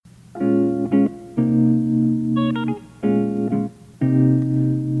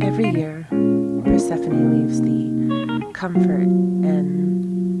comfort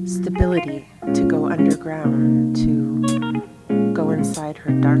and stability to go underground, to go inside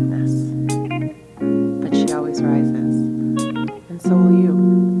her darkness. But she always rises, and so will you.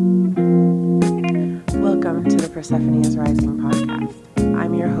 Welcome to the Persephone Is Rising podcast.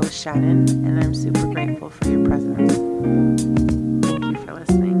 I'm your host, Shannon, and I'm super grateful for your presence. Thank you for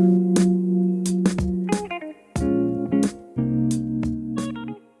listening.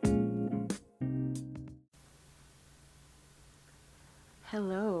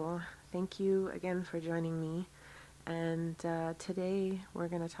 Hello, thank you again for joining me, and today we're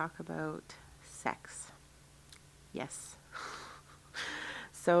going to talk about sex. Yes.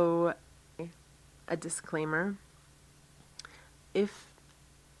 So, a disclaimer: if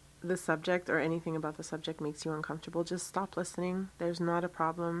the subject or anything about the subject makes you uncomfortable, just stop listening. There's not a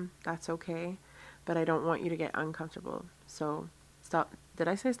problem. That's okay. But I don't want you to get uncomfortable. So stop. Did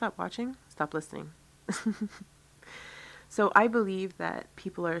I say stop watching? Stop listening. So I believe that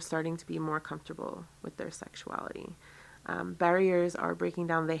people are starting to be more comfortable with their sexuality. Barriers are breaking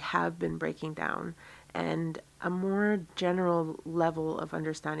down. They have been breaking down. And a more general level of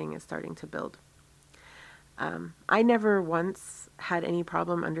understanding is starting to build. I never once had any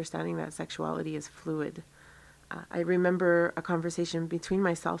problem understanding that sexuality is fluid. I remember a conversation between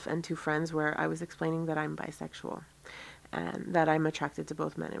myself and two friends where I was explaining that I'm bisexual and that I'm attracted to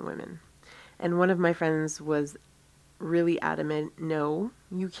both men and women. And one of my friends was really adamant, no,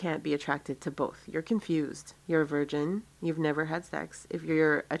 you can't be attracted to both. You're confused. You're a virgin. You've never had sex. If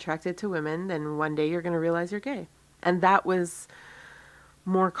you're attracted to women, then one day you're going to realize you're gay. And that was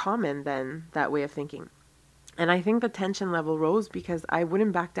more common than that way of thinking. And I think the tension level rose because I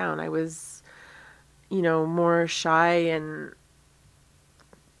wouldn't back down. I was, more shy and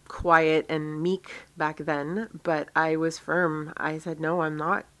quiet and meek back then, but I was firm. I said, no, I'm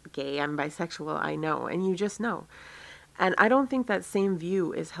not gay. I'm bisexual. I know. And you just know. And I don't think that same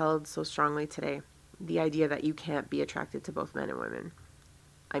view is held so strongly today. The idea that you can't be attracted to both men and women.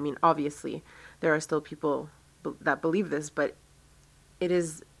 I mean, obviously, there are still people that believe this, but it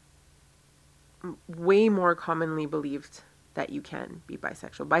is way more commonly believed that you can be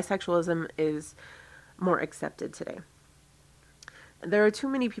bisexual. Bisexualism is more accepted today. There are too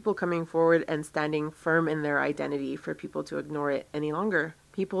many people coming forward and standing firm in their identity for people to ignore it any longer.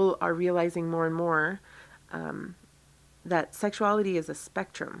 People are realizing more and more that sexuality is a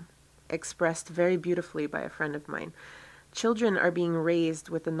spectrum, expressed very beautifully by a friend of mine. Children are being raised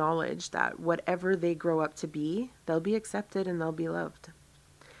with the knowledge that whatever they grow up to be, they'll be accepted and they'll be loved.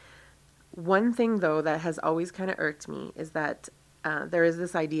 One thing, though, that has always kind of irked me is that there is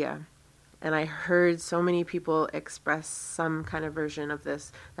this idea, and I heard so many people express some kind of version of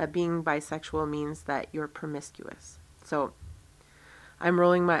this, that being bisexual means that you're promiscuous. So I'm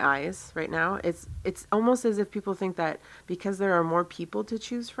rolling my eyes right now. It's almost as if people think that because there are more people to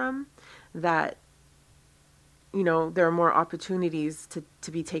choose from, that, there are more opportunities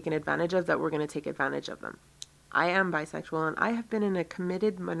to be taken advantage of, that we're going to take advantage of them. I am bisexual, and I have been in a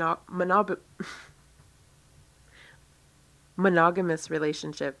committed monogamous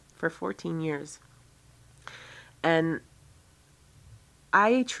relationship for 14 years. And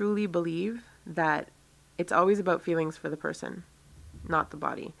I truly believe that it's always about feelings for the person, not the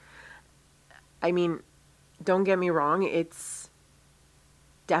body. I mean, don't get me wrong, it's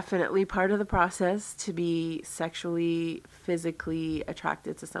definitely part of the process to be sexually, physically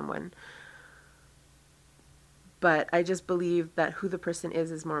attracted to someone. But I just believe that who the person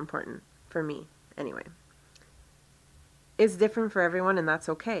is more important for me, anyway. It's different for everyone, and that's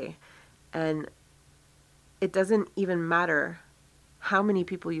okay. And it doesn't even matter how many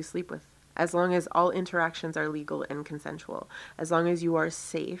people you sleep with, as long as all interactions are legal and consensual, as long as you are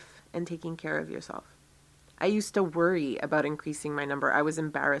safe and taking care of yourself. I used to worry about increasing my number. I was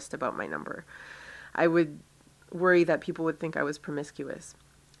embarrassed about my number. I would worry that people would think I was promiscuous.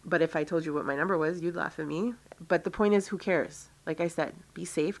 But if I told you what my number was, you'd laugh at me. But the point is, who cares? Like I said, be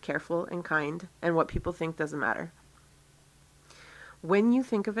safe, careful, and kind, and what people think doesn't matter. When you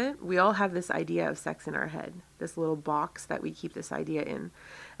think of it, we all have this idea of sex in our head, this little box that we keep this idea in.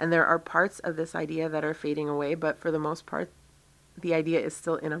 And there are parts of this idea that are fading away, but for the most part, the idea is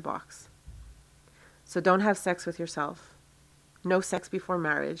still in a box. So don't have sex with yourself. No sex before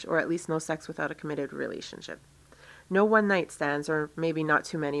marriage, or at least no sex without a committed relationship. No one-night stands, or maybe not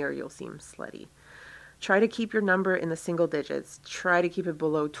too many, or you'll seem slutty. Try to keep your number in the single digits. Try to keep it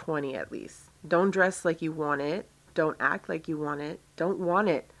below 20 at least. Don't dress like you want it. Don't act like you want it. Don't want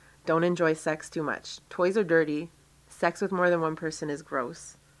it. Don't enjoy sex too much. Toys are dirty. Sex with more than one person is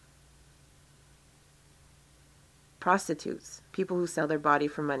gross. Prostitutes, people who sell their body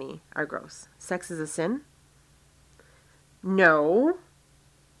for money, are gross. Sex is a sin. no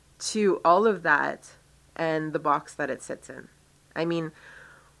to all of that and the box that it sits in. I mean,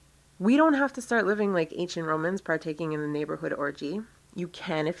 we don't have to start living like ancient Romans, partaking in the neighborhood orgy. You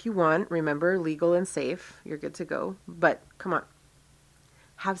can if you want. Remember, legal and safe. You're good to go. But come on,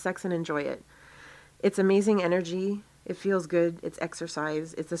 have sex and enjoy it. It's amazing energy. It feels good. It's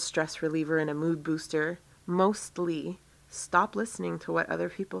exercise. It's a stress reliever and a mood booster. Mostly, stop listening to what other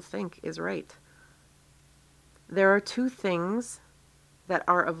people think is right. There are two things that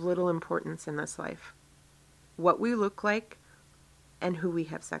are of little importance in this life: what we look like and who we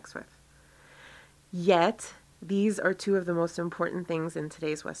have sex with. Yet, these are two of the most important things in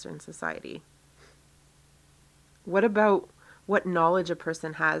today's Western society. What about what knowledge a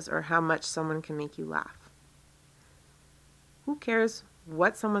person has or how much someone can make you laugh? Who cares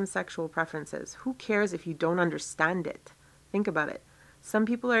what someone's sexual preference is? Who cares if you don't understand it? Think about it. Some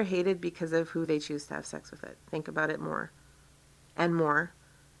people are hated because of who they choose to have sex with it. Think about it more and more.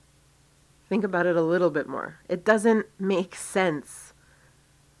 Think about it a little bit more. It doesn't make sense.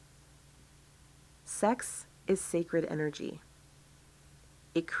 Sex is sacred energy.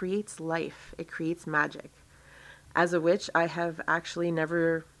 It creates life. It creates magic. As a witch, I have actually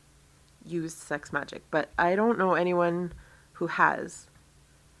never used sex magic, but I don't know anyone who has.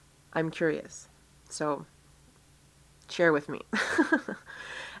 I'm curious. So share with me.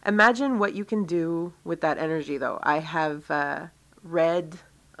 Imagine what you can do with that energy, though. I have read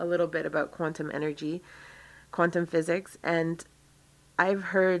a little bit about quantum energy, quantum physics, and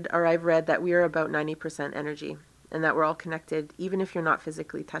I've read that we are about 90% energy and that we're all connected, even if you're not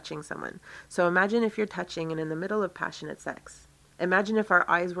physically touching someone. So imagine if you're touching and in the middle of passionate sex. Imagine if our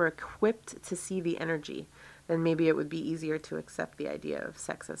eyes were equipped to see the energy, then maybe it would be easier to accept the idea of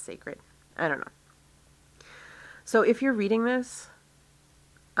sex as sacred. I don't know. So if you're reading this,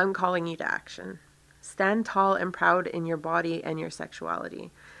 I'm calling you to action. Stand tall and proud in your body and your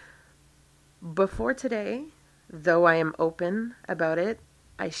sexuality. Before today, though I am open about it,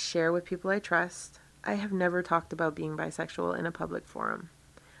 I share with people I trust, I have never talked about being bisexual in a public forum.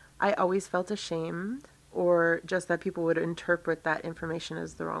 I always felt ashamed, or just that people would interpret that information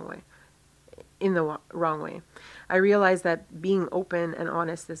as the wrong way, in the wrong way. I realized that being open and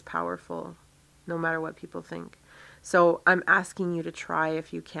honest is powerful, no matter what people think. So I'm asking you to try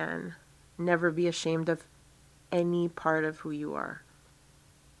if you can. Never be ashamed of any part of who you are.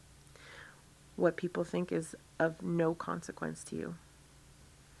 What people think is of no consequence to you.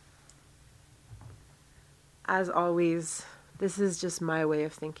 As always, this is just my way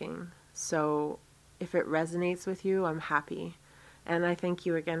of thinking. So if it resonates with you, I'm happy. And I thank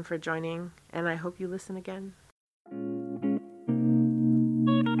you again for joining, and I hope you listen again.